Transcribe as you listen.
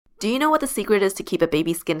Do you know what the secret is to keep a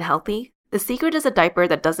baby's skin healthy? The secret is a diaper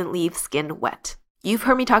that doesn't leave skin wet. You've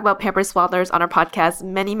heard me talk about Pampers Swaddlers on our podcast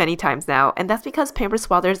many times now, and that's because Pampers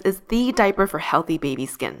Swaddlers is the diaper for healthy baby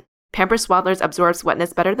skin. Pampers Swaddlers absorbs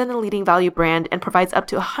wetness better than the leading value brand and provides up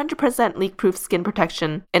to 100% leak-proof skin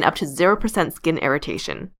protection and up to 0% skin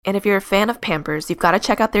irritation. And if you're a fan of Pampers, you've got to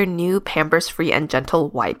check out their new Pampers Free and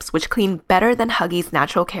Gentle wipes, which clean better than Huggies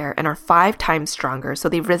Natural Care and are 5 times stronger, so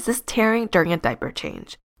they resist tearing during a diaper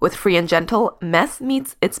change. With Free and Gentle, mess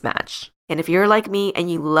meets its match. And if you're like me and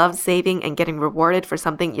you love saving and getting rewarded for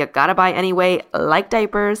something you gotta buy anyway, like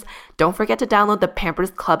diapers, don't forget to download the Pampers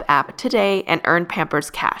Club app today and earn Pampers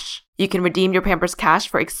Cash. You can redeem your Pampers Cash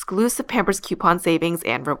for exclusive Pampers coupon savings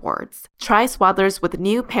and rewards. Try Swaddlers with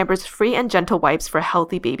new Pampers Free and Gentle wipes for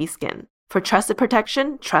healthy baby skin. For trusted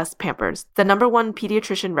protection, trust Pampers, the #1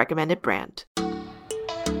 pediatrician recommended brand.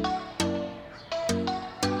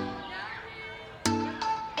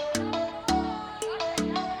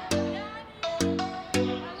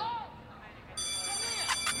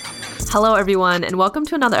 Hello everyone, and welcome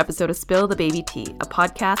to another episode of Spill the Baby Tea, a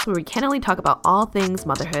podcast where we candidly talk about all things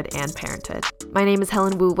motherhood and parenthood. My name is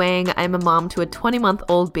Helen Wu Wang. I'm a mom to a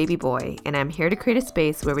 20-month-old baby boy, and I'm here to create a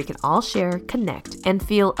space where we can all share, connect, and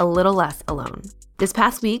feel a little less alone. This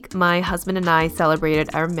past week, my husband and I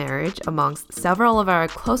celebrated our marriage amongst several of our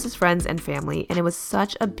closest friends and family, and it was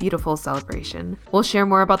such a beautiful celebration. We'll share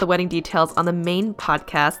more about the wedding details on the main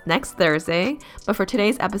podcast next Thursday, but for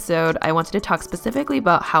today's episode, I wanted to talk specifically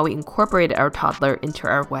about how we incorporated our toddler into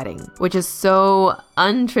our wedding, which is so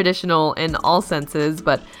untraditional in all senses,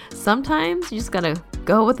 but sometimes you just gotta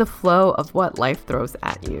go with the flow of what life throws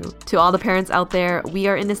at you. To all the parents out there, we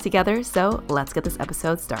are in this together, so let's get this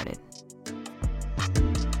episode started.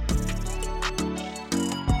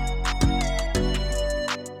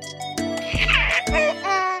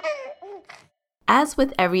 As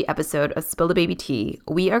with every episode of Spill the Baby Tea,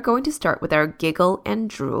 we are going to start with our giggle and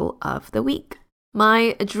drool of the week.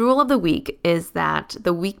 My drool of the week is that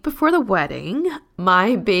the week before the wedding,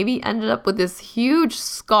 my baby ended up with this huge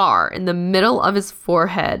scar in the middle of his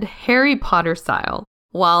forehead, Harry Potter style.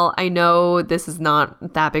 While I know this is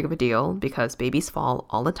not that big of a deal because babies fall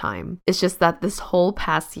all the time, it's just that this whole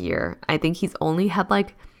past year, I think he's only had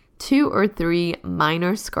like 2 or 3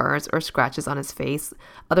 minor scars or scratches on his face.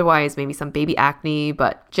 Otherwise, maybe some baby acne,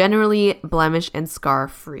 but generally blemish and scar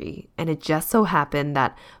free. And it just so happened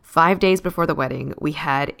that 5 days before the wedding, we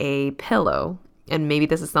had a pillow. And maybe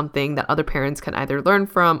this is something that other parents can either learn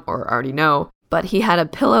from or already know. But he had a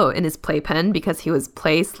pillow in his playpen because he was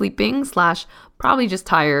play sleeping / probably just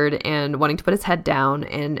tired and wanting to put his head down.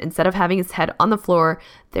 And instead of having his head on the floor,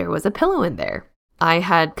 there was a pillow in there. I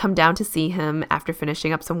had come down to see him after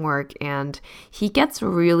finishing up some work, and he gets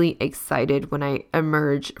really excited when I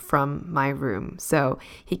emerge from my room. So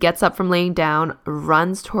he gets up from laying down,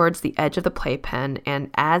 runs towards the edge of the playpen,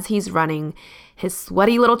 and as he's running, his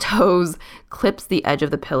sweaty little toes clips the edge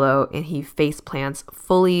of the pillow, and he face plants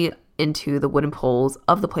fully into the wooden poles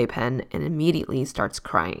of the playpen and immediately starts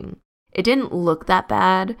crying. It didn't look that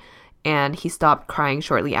bad, and he stopped crying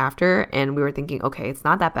shortly after, and we were thinking, okay, it's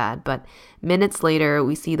not that bad. But minutes later,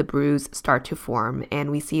 we see the bruise start to form, and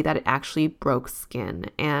we see that it actually broke skin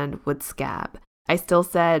and would scab. I still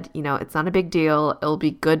said, it's not a big deal. It'll be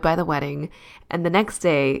good by the wedding. And the next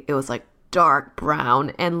day, it was like dark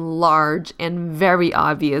brown and large and very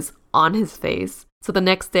obvious on his face. So the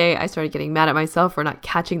next day, I started getting mad at myself for not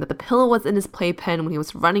catching that the pillow was in his playpen when he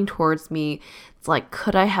was running towards me. It's like,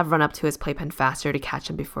 could I have run up to his playpen faster to catch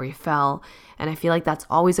him before he fell? And I feel like that's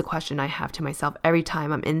always a question I have to myself every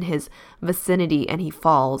time I'm in his vicinity and he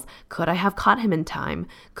falls. Could I have caught him in time?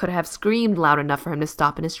 Could I have screamed loud enough for him to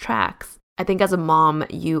stop in his tracks? I think as a mom,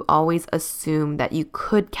 you always assume that you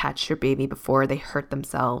could catch your baby before they hurt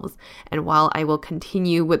themselves. And while I will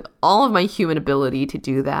continue with all of my human ability to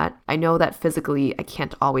do that, I know that physically I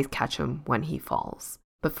can't always catch him when he falls.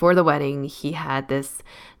 Before the wedding, he had this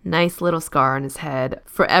nice little scar on his head,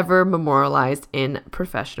 forever memorialized in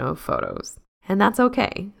professional photos. And that's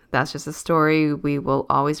okay. That's just a story we will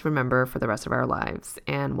always remember for the rest of our lives.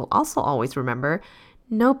 And we'll also always remember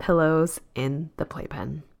no pillows in the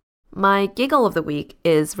playpen. My giggle of the week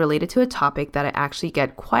is related to a topic that I actually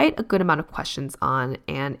get quite a good amount of questions on,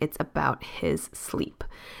 and it's about his sleep.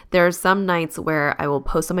 There are some nights where I will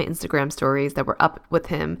post on my Instagram stories that we're up with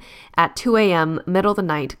him at 2 a.m., middle of the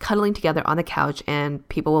night, cuddling together on the couch, and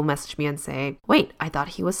people will message me and say, wait, I thought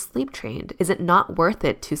he was sleep trained. Is it not worth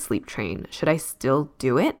it to sleep train? Should I still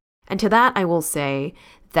do it? And to that, I will say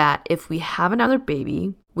that if we have another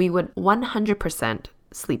baby, we would 100%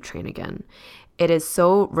 sleep train again. It is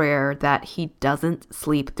so rare that he doesn't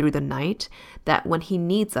sleep through the night that when he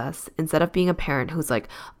needs us, instead of being a parent who's like,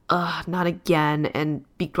 ugh, not again, and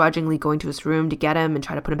begrudgingly going to his room to get him and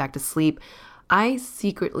try to put him back to sleep, I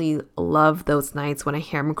secretly love those nights when I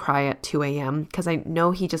hear him cry at 2 a.m. because I know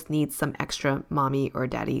he just needs some extra mommy or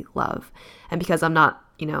daddy love. And because I'm not,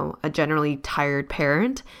 a generally tired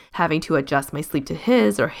parent, having to adjust my sleep to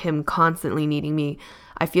his or him constantly needing me,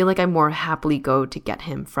 I feel like I more happily go to get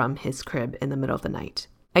him from his crib in the middle of the night.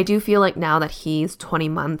 I do feel like now that he's 20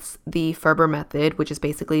 months, the Ferber method, which is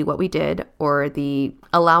basically what we did, or the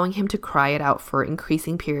allowing him to cry it out for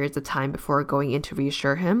increasing periods of time before going in to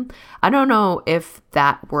reassure him, I don't know if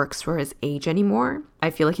that works for his age anymore.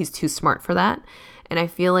 I feel like he's too smart for that. And I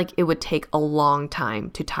feel like it would take a long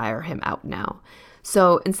time to tire him out now.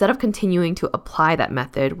 So instead of continuing to apply that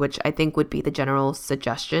method, which I think would be the general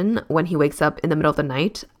suggestion, when he wakes up in the middle of the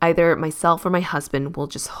night, either myself or my husband will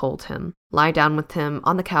just hold him, lie down with him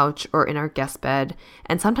on the couch or in our guest bed,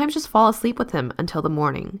 and sometimes just fall asleep with him until the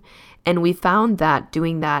morning. And we found that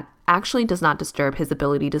doing that actually does not disturb his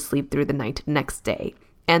ability to sleep through the night next day.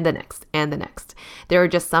 And the next, and the next. There are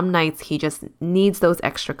just some nights he just needs those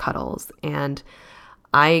extra cuddles, and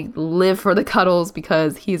I live for the cuddles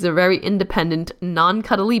because he's a very independent,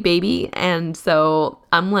 non-cuddly baby, and so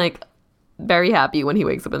I'm like very happy when he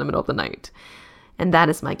wakes up in the middle of the night. And that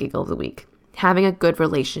is my giggle of the week. Having a good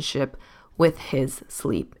relationship with his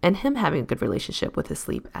sleep, and him having a good relationship with his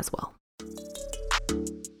sleep as well.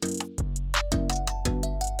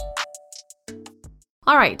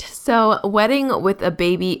 All right, so wedding with a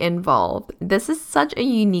baby involved. This is such a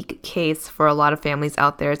unique case for a lot of families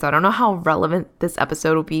out there, so I don't know how relevant this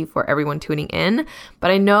episode will be for everyone tuning in,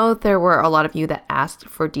 but I know there were a lot of you that asked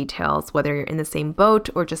for details, whether you're in the same boat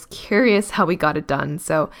or just curious how we got it done.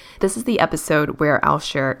 So this is the episode where I'll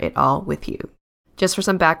share it all with you. Just for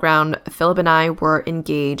some background, Philip and I were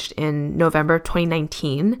engaged in November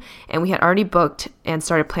 2019, and we had already booked and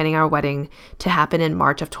started planning our wedding to happen in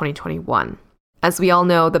March of 2021. As we all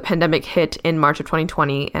know, the pandemic hit in March of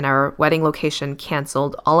 2020 and our wedding location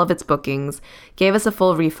canceled all of its bookings, gave us a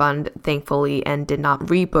full refund, thankfully, and did not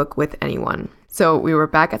rebook with anyone. So we were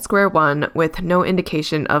back at square one with no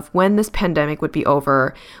indication of when this pandemic would be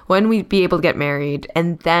over, when we'd be able to get married,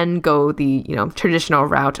 and then go the, traditional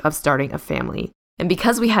route of starting a family. And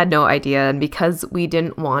because we had no idea, and because we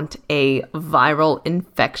didn't want a viral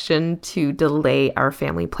infection to delay our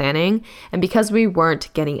family planning, and because we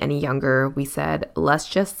weren't getting any younger, we said, let's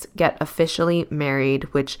just get officially married,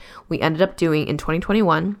 which we ended up doing in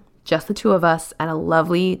 2021, just the two of us at a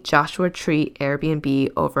lovely Joshua Tree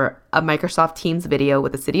Airbnb over a Microsoft Teams video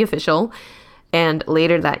with a city official. And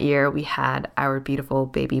later that year, we had our beautiful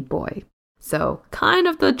baby boy. So kind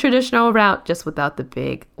of the traditional route, just without the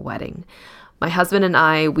big wedding. My husband and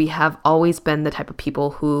I, we have always been the type of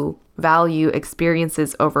people who value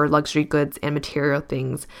experiences over luxury goods and material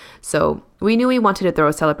things. So we knew we wanted to throw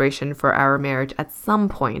a celebration for our marriage at some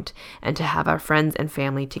point and to have our friends and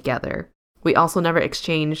family together. We also never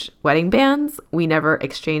exchanged wedding bands. We never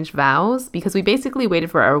exchanged vows because we basically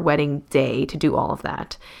waited for our wedding day to do all of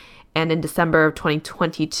that. And in December of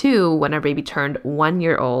 2022, when our baby turned 1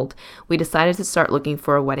 year old, we decided to start looking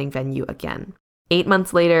for a wedding venue again. 8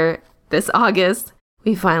 months later, this August,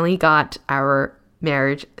 we finally got our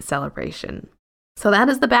marriage celebration. So that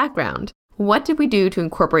is the background. What did we do to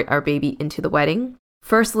incorporate our baby into the wedding?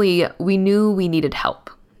 Firstly, we knew we needed help.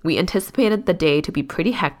 We anticipated the day to be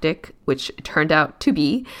pretty hectic, which it turned out to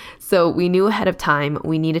be. So we knew ahead of time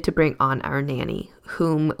we needed to bring on our nanny,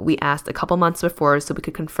 whom we asked a couple months before so we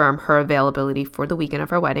could confirm her availability for the weekend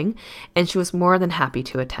of our wedding, and she was more than happy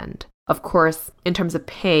to attend. Of course, in terms of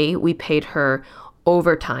pay, we paid her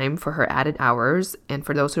overtime for her added hours. And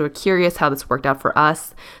for those who are curious how this worked out for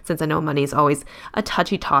us, since I know money is always a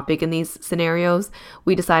touchy topic in these scenarios,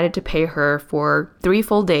 we decided to pay her for 3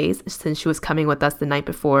 full days since she was coming with us the night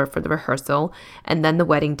before for the rehearsal, and then the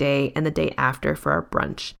wedding day and the day after for our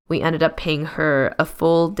brunch. We ended up paying her a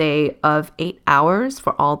full day of 8 hours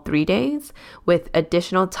for all 3 days, with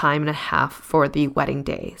additional time and a half for the wedding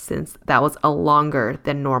day, since that was a longer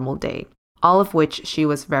than normal day. All of which she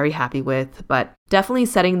was very happy with, but definitely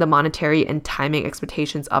setting the monetary and timing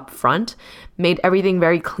expectations up front made everything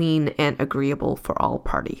very clean and agreeable for all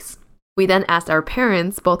parties. We then asked our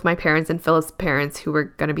parents, both my parents and Philip's parents who were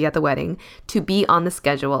going to be at the wedding, to be on the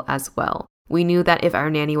schedule as well. We knew that if our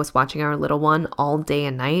nanny was watching our little one all day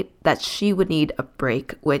and night, that she would need a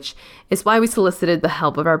break, which is why we solicited the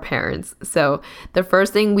help of our parents. So the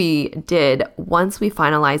first thing we did once we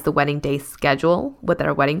finalized the wedding day schedule with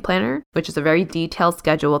our wedding planner, which is a very detailed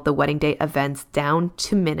schedule of the wedding day events down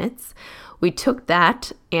to minutes, We took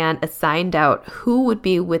that and assigned out who would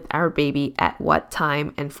be with our baby at what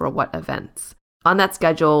time and for what events. On that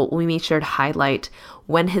schedule, we made sure to highlight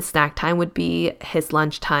when his snack time would be, his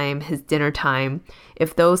lunch time, his dinner time,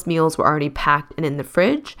 if those meals were already packed and in the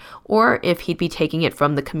fridge, or if he'd be taking it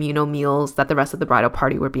from the communal meals that the rest of the bridal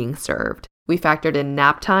party were being served. We factored in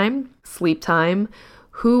nap time, sleep time,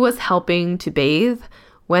 who was helping to bathe,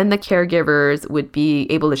 when the caregivers would be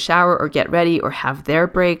able to shower or get ready or have their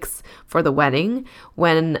breaks for the wedding,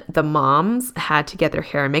 when the moms had to get their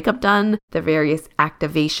hair and makeup done, the various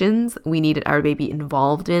activations we needed our baby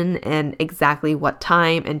involved in, and exactly what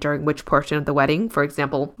time and during which portion of the wedding. For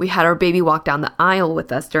example, we had our baby walk down the aisle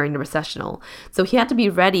with us during the recessional, so he had to be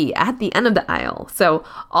ready at the end of the aisle. So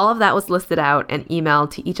all of that was listed out and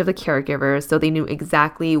emailed to each of the caregivers so they knew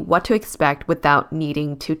exactly what to expect without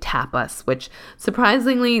needing to tap us, which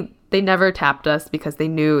surprisingly, they never tapped us because they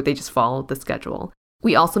knew they just followed the schedule.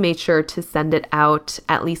 We also made sure to send it out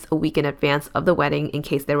at least a week in advance of the wedding in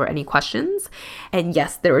case there were any questions. And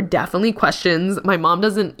yes, there were definitely questions. My mom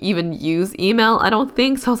doesn't even use email, I don't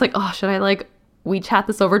think. So I was like, oh, should I WeChat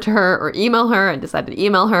this over to her or email her? And decided to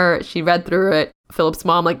email her. She read through it. Philip's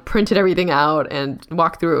mom printed everything out and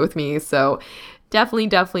walked through it with me. So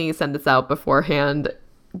definitely send this out beforehand,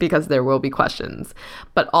 because there will be questions.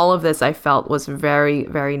 But all of this I felt was very,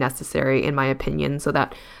 very necessary in my opinion, so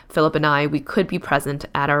that Philip and I, we could be present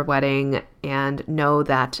at our wedding and know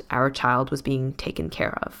that our child was being taken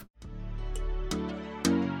care of.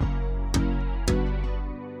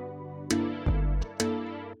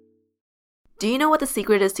 Do you know what the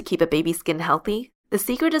secret is to keep a baby's skin healthy? The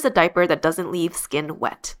secret is a diaper that doesn't leave skin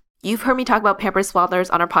wet. You've heard me talk about Pampers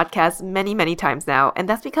Swaddlers on our podcast many, many times now, and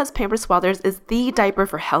that's because Pampers Swaddlers is the diaper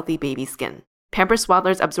for healthy baby skin. Pampers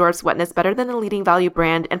Swaddlers absorbs wetness better than the leading value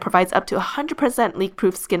brand and provides up to 100%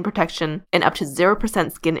 leak-proof skin protection and up to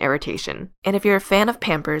 0% skin irritation. And if you're a fan of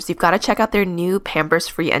Pampers, you've got to check out their new Pampers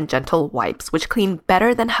Free and Gentle wipes, which clean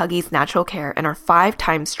better than Huggies Natural Care and are 5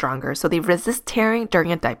 times stronger, so they resist tearing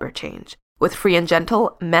during a diaper change. With Free and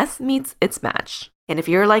Gentle, mess meets its match. And if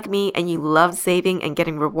you're like me and you love saving and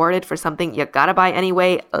getting rewarded for something you gotta buy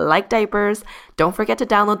anyway, like diapers, don't forget to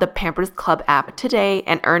download the Pampers Club app today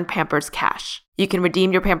and earn Pampers Cash. You can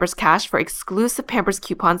redeem your Pampers Cash for exclusive Pampers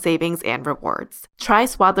coupon savings and rewards. Try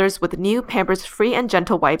Swaddlers with new Pampers Free and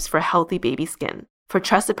Gentle wipes for healthy baby skin. For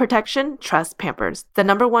trusted protection, trust Pampers, the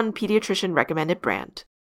 #1 pediatrician recommended brand.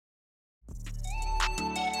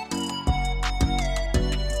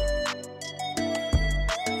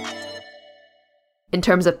 In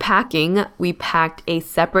terms of packing, we packed a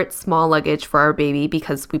separate small luggage for our baby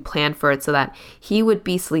because we planned for it so that he would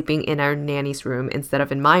be sleeping in our nanny's room instead of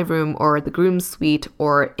in my room or the groom's suite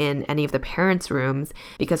or in any of the parents' rooms,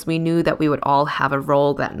 because we knew that we would all have a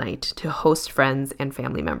role that night to host friends and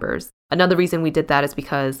family members. Another reason we did that is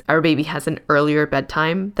because our baby has an earlier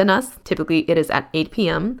bedtime than us. Typically, it is at 8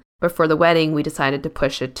 p.m., but for the wedding, we decided to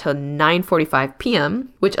push it till 9:45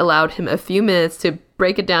 p.m., which allowed him a few minutes to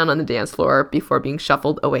break it down on the dance floor before being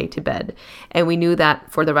shuffled away to bed. And we knew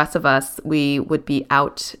that for the rest of us, we would be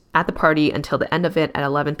out at the party until the end of it at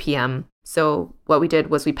 11 p.m. So what we did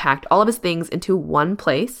was we packed all of his things into one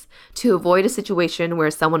place to avoid a situation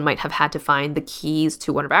where someone might have had to find the keys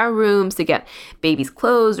to one of our rooms to get baby's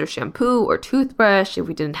clothes or shampoo or toothbrush if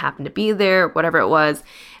we didn't happen to be there, whatever it was.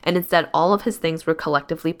 And instead, all of his things were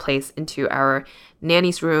collectively placed into our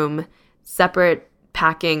nanny's room, separate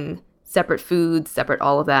packing, separate foods, separate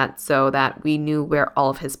all of that, so that we knew where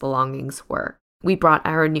all of his belongings were. We brought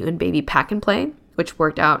our Newton baby pack and play, which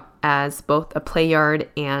worked out as both a play yard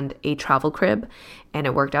and a travel crib, and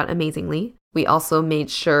it worked out amazingly. We also made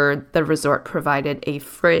sure the resort provided a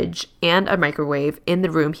fridge and a microwave in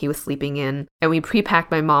the room he was sleeping in, and we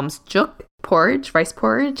pre-packed my mom's juk porridge, rice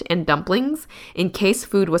porridge, and dumplings in case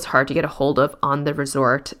food was hard to get a hold of on the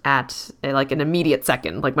resort at an immediate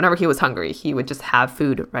second. Whenever he was hungry, he would just have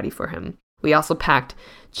food ready for him. We also packed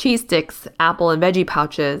cheese sticks, apple and veggie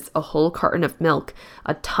pouches, a whole carton of milk,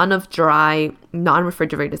 a ton of dry,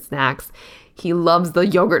 non-refrigerated snacks. He loves the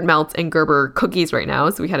yogurt melts and Gerber cookies right now,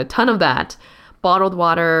 so we had a ton of that. Bottled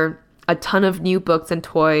water, a ton of new books and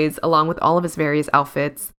toys, along with all of his various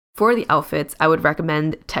outfits. For the outfits, I would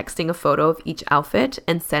recommend texting a photo of each outfit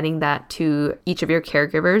and sending that to each of your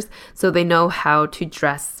caregivers so they know how to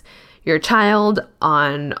dress your child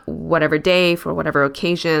on whatever day for whatever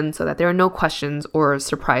occasion, so that there are no questions or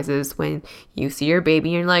surprises when you see your baby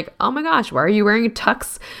and you're like, oh my gosh, why are you wearing a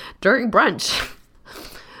tux during brunch?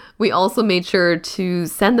 We also made sure to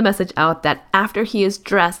send the message out that after he is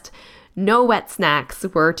dressed, no wet snacks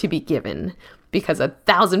were to be given, because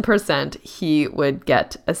 1,000% he would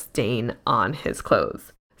get a stain on his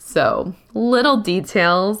clothes. So little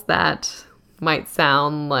details that might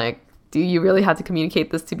sound like, do you really have to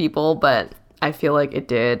communicate this to people? But I feel like it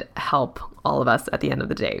did help all of us at the end of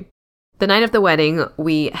the day. The night of the wedding,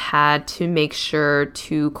 we had to make sure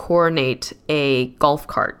to coordinate a golf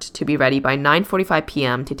cart to be ready by 9:45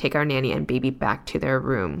 p.m. to take our nanny and baby back to their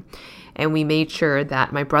room. And we made sure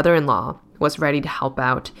that my brother-in-law was ready to help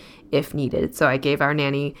out if needed. So I gave our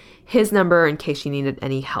nanny his number in case she needed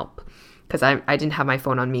any help, because I didn't have my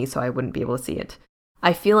phone on me, so I wouldn't be able to see it.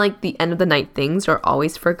 I feel like the end of the night things are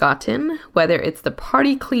always forgotten, whether it's the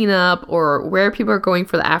party cleanup or where people are going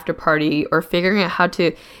for the after party or figuring out how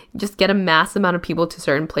to just get a mass amount of people to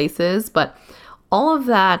certain places. But all of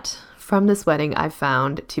that from this wedding I've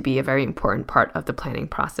found to be a very important part of the planning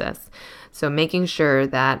process. So making sure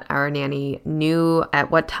that our nanny knew at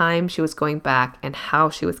what time she was going back and how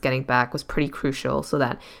she was getting back was pretty crucial so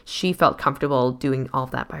that she felt comfortable doing all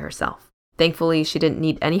of that by herself. Thankfully, she didn't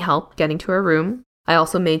need any help getting to her room. I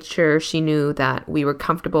also made sure she knew that we were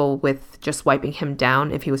comfortable with just wiping him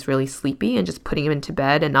down if he was really sleepy and just putting him into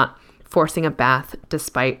bed and not forcing a bath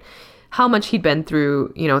despite how much he'd been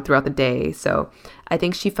through, throughout the day. So I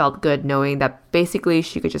think she felt good knowing that basically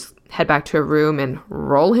she could just head back to her room and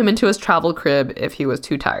roll him into his travel crib if he was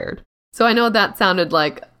too tired. So I know that sounded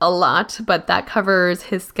like a lot, but that covers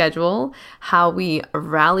his schedule, how we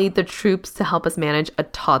rallied the troops to help us manage a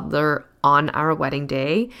toddler on our wedding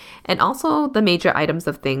day, and also the major items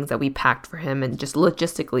of things that we packed for him and just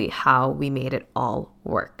logistically how we made it all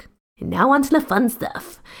work. And now on to the fun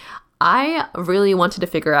stuff. I really wanted to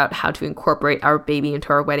figure out how to incorporate our baby into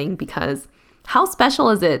our wedding because how special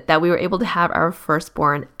is it that we were able to have our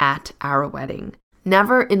firstborn at our wedding?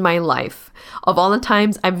 Never in my life, of all the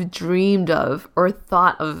times I've dreamed of or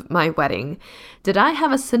thought of my wedding, did I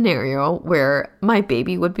have a scenario where my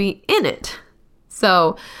baby would be in it.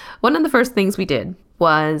 So one of the first things we did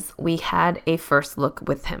was we had a first look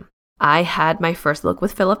with him. I had my first look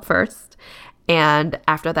with Philip first, and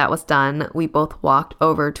after that was done, we both walked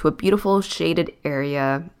over to a beautiful shaded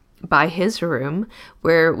area by his room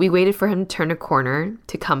where we waited for him to turn a corner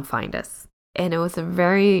to come find us. And it was a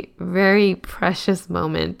very, very precious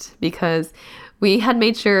moment because we had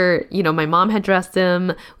made sure, my mom had dressed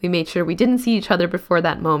him. We made sure we didn't see each other before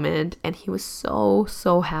that moment. And he was so,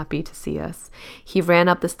 so happy to see us. He ran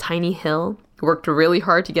up this tiny hill, worked really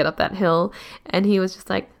hard to get up that hill. And he was just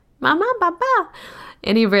like, Mama, Papa.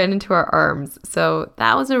 And he ran into our arms. So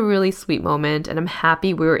that was a really sweet moment. And I'm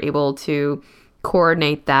happy we were able to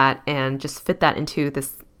coordinate that and just fit that into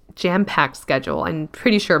this jam-packed schedule. I'm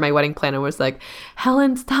pretty sure my wedding planner was like,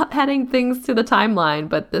 Helen, stop adding things to the timeline.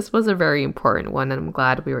 But this was a very important one, and I'm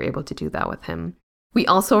glad we were able to do that with him. We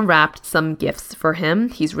also wrapped some gifts for him.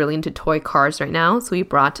 He's really into toy cars right now, so we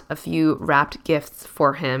brought a few wrapped gifts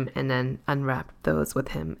for him and then unwrapped those with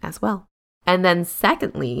him as well. And then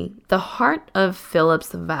secondly, the heart of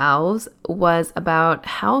Philip's vows was about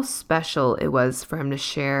how special it was for him to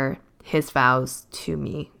share his vows to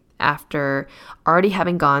me. After already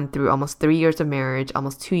having gone through almost 3 years of marriage,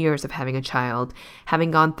 almost 2 years of having a child,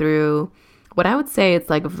 having gone through what I would say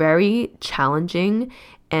it's like very challenging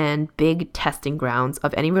and big testing grounds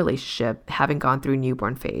of any relationship, having gone through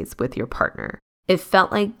newborn phase with your partner. It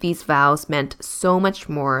felt like these vows meant so much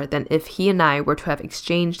more than if he and I were to have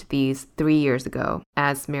exchanged these 3 years ago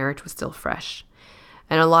as marriage was still fresh.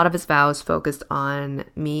 And a lot of his vows focused on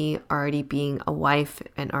me already being a wife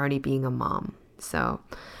and already being a mom. So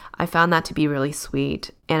I found that to be really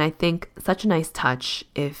sweet, and I think such a nice touch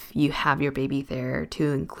if you have your baby there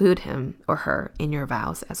to include him or her in your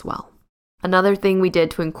vows as well. Another thing we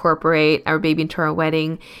did to incorporate our baby into our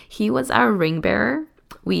wedding, he was our ring bearer.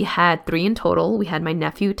 We had 3 in total. We had my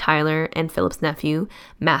nephew, Tyler, and Philip's nephew,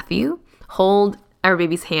 Matthew, hold our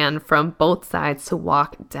baby's hand from both sides to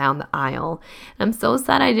walk down the aisle. I'm so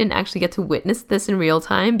sad I didn't actually get to witness this in real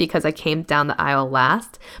time because I came down the aisle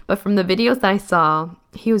last, but from the videos that I saw,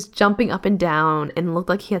 he was jumping up and down and looked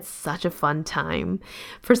like he had such a fun time.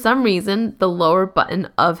 For some reason, the lower button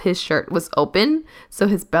of his shirt was open, so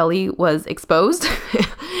his belly was exposed.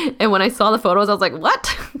 And when I saw the photos, I was like,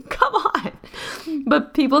 what? Come on.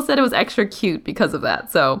 But people said it was extra cute because of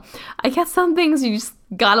that. So I guess some things you just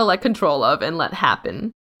gotta let control of and let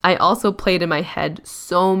happen. I also played in my head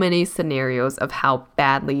so many scenarios of how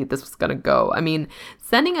badly this was gonna go. I mean,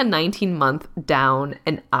 sending a 19-month down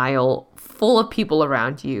an aisle full of people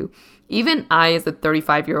around you. Even I, as a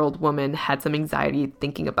 35-year-old woman, had some anxiety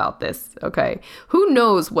thinking about this, okay? Who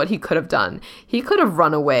knows what he could have done? He could have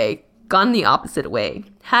run away, gone the opposite way,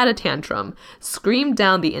 had a tantrum, screamed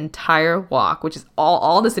down the entire walk, which is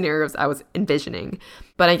all the scenarios I was envisioning.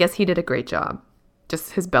 But I guess he did a great job.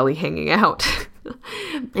 Just his belly hanging out.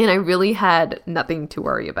 And I really had nothing to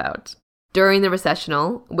worry about. During the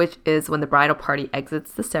recessional, which is when the bridal party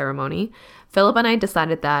exits the ceremony, Philip and I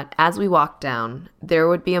decided that as we walked down, there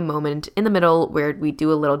would be a moment in the middle where we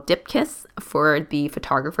do a little dip kiss for the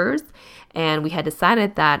photographers. And we had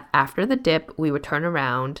decided that after the dip, we would turn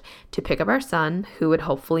around to pick up our son, who would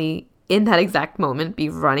hopefully, in that exact moment, be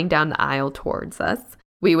running down the aisle towards us.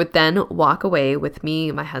 We would then walk away with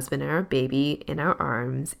me, my husband, and our baby in our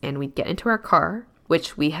arms, and we'd get into our car,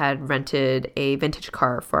 which we had rented a vintage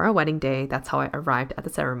car for our wedding day. That's how I arrived at the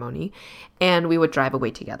ceremony. And we would drive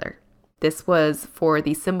away together. This was for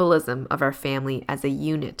the symbolism of our family as a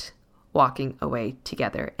unit walking away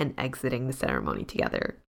together and exiting the ceremony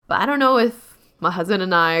together. But I don't know if my husband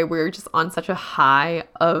and I were just on such a high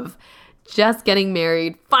of just getting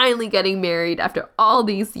married, finally getting married after all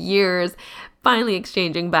these years, finally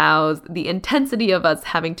exchanging vows, the intensity of us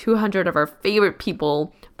having 200 of our favorite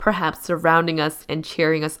people perhaps surrounding us and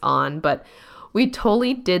cheering us on. But we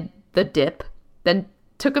totally did the dip, then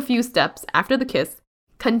took a few steps after the kiss,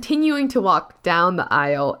 continuing to walk down the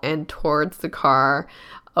aisle and towards the car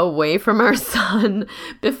away from our son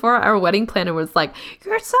before our wedding planner was like,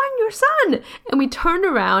 your son. And we turned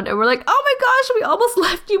around and we're like, oh my gosh, we almost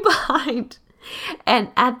left you behind. And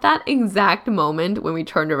at that exact moment when we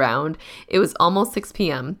turned around, it was almost 6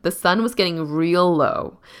 p.m. The sun was getting real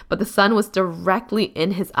low, but the sun was directly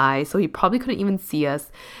in his eyes, so he probably couldn't even see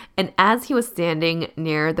us. And as he was standing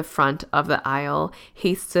near the front of the aisle,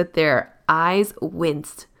 he stood there, eyes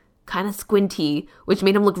winced, kind of squinty, which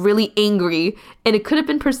made him look really angry. And it could have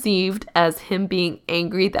been perceived as him being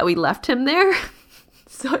angry that we left him there.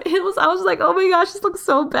 I was like, oh my gosh, this looks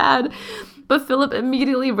so bad. But Philip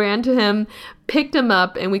immediately ran to him, picked him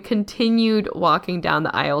up, and we continued walking down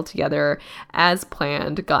the aisle together as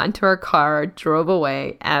planned, got into our car, drove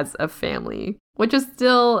away as a family, which is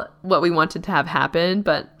still what we wanted to have happen.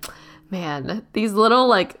 But man, these little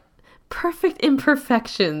like perfect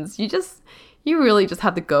imperfections, you really just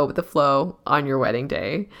have to go with the flow on your wedding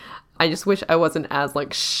day. I just wish I wasn't as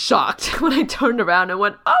like shocked when I turned around and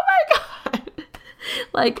went, oh my God.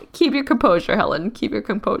 Like, keep your composure, Helen, keep your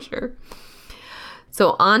composure.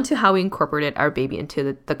 So on to how we incorporated our baby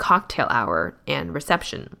into the cocktail hour and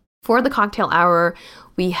reception. For the cocktail hour,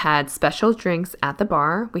 we had special drinks at the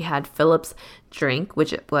bar. We had Philip's drink,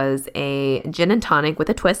 which was a gin and tonic with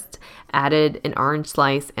a twist, added an orange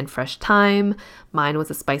slice and fresh thyme. Mine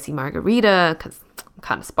was a spicy margarita because I'm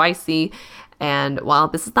kind of spicy. And while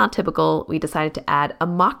this is not typical, we decided to add a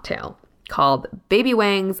mocktail called Baby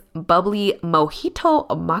Wang's Bubbly Mojito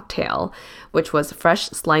Mocktail, which was fresh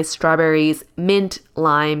sliced strawberries, mint,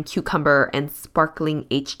 lime, cucumber, and sparkling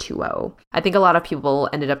H2O. I think a lot of people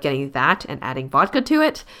ended up getting that and adding vodka to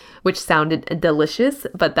it, which sounded delicious,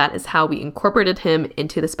 but that is how we incorporated him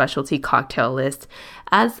into the specialty cocktail list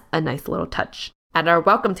as a nice little touch. At our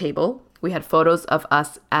welcome table, we had photos of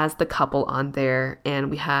us as the couple on there, and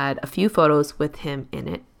we had a few photos with him in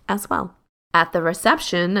it as well. At the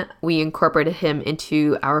reception, we incorporated him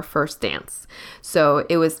into our first dance. So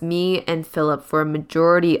it was me and Philip for a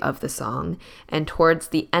majority of the song. And towards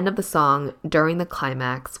the end of the song, during the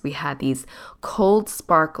climax, we had these cold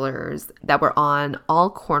sparklers that were on all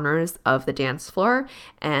corners of the dance floor.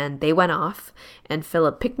 And they went off. And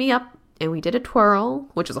Philip picked me up and we did a twirl,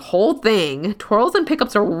 which is a whole thing. Twirls and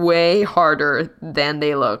pickups are way harder than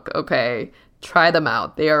they look, okay? Try them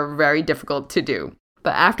out. They are very difficult to do.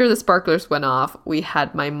 But after the sparklers went off, we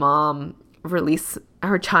had my mom release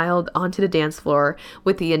our child onto the dance floor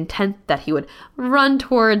with the intent that he would run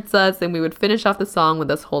towards us and we would finish off the song with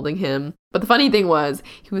us holding him. But the funny thing was,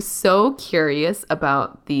 he was so curious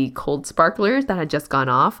about the cold sparklers that had just gone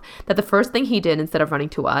off that the first thing he did instead of running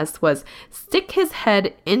to us was stick his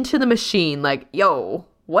head into the machine like, yo,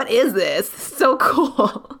 what is this? So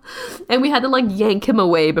cool. And we had to like yank him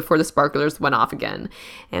away before the sparklers went off again.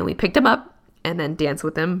 And we picked him up and then dance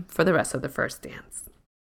with them for the rest of the first dance.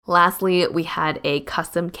 Lastly, we had a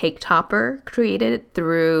custom cake topper created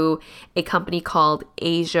through a company called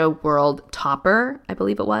Asia World Topper, I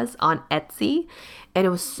believe it was, on Etsy. And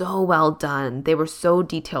it was so well done. They were so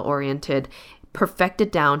detail-oriented, perfected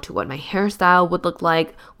down to what my hairstyle would look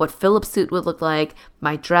like, what Philip's suit would look like,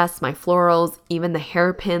 my dress, my florals, even the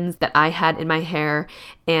hairpins that I had in my hair.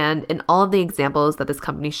 And in all of the examples that this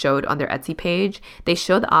company showed on their Etsy page, they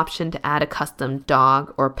showed the option to add a custom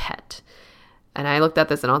dog or pet. And I looked at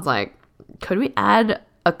this and I was like, could we add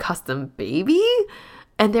a custom baby?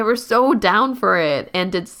 And they were so down for it and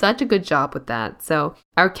did such a good job with that. So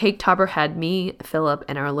our cake topper had me, Philip,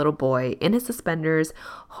 and our little boy in his suspenders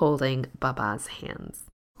holding Baba's hands.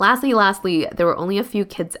 Lastly, there were only a few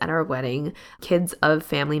kids at our wedding, kids of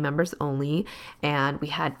family members only, and we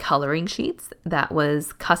had coloring sheets that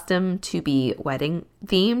was custom to be wedding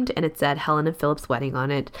themed, and it said Helen and Philip's wedding on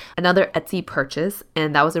it. Another Etsy purchase,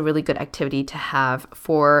 and that was a really good activity to have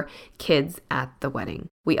for kids at the wedding.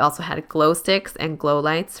 We also had glow sticks and glow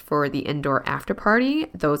lights for the indoor after party.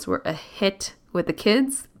 Those were a hit with the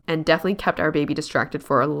kids and definitely kept our baby distracted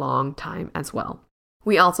for a long time as well.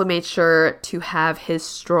 We also made sure to have his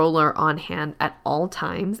stroller on hand at all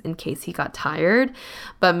times in case he got tired.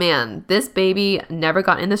 But man, this baby never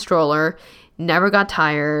got in the stroller, never got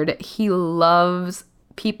tired. He loves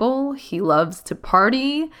people. He loves to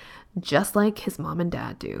party, just like his mom and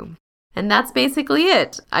dad do. And that's basically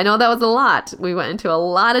it. I know that was a lot. We went into a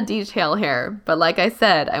lot of detail here, but like I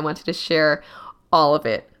said, I wanted to share all of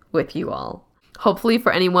it with you all. Hopefully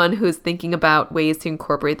for anyone who's thinking about ways to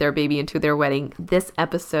incorporate their baby into their wedding, this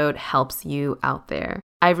episode helps you out there.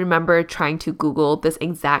 I remember trying to Google this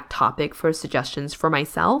exact topic for suggestions for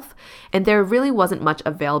myself, and there really wasn't much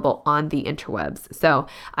available on the interwebs. So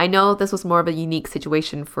I know this was more of a unique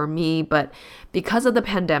situation for me, but because of the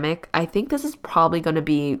pandemic, I think this is probably going to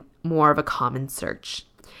be more of a common search.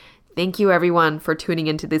 Thank you everyone for tuning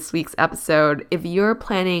into this week's episode. If you're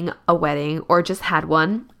planning a wedding or just had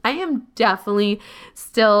one, I am definitely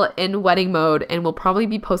still in wedding mode and will probably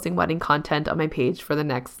be posting wedding content on my page for the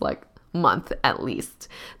next month at least.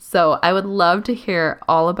 So I would love to hear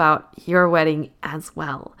all about your wedding as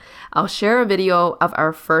well. I'll share a video of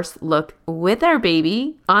our first look with our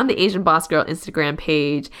baby on the Asian Boss Girl Instagram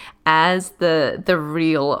page as the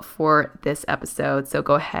reel for this episode. So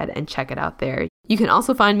go ahead and check it out there. You can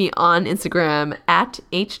also find me on Instagram at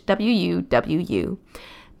HWUWU.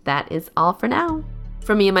 That is all for now.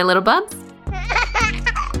 From me and my little bubs.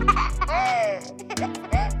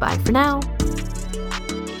 Bye for now.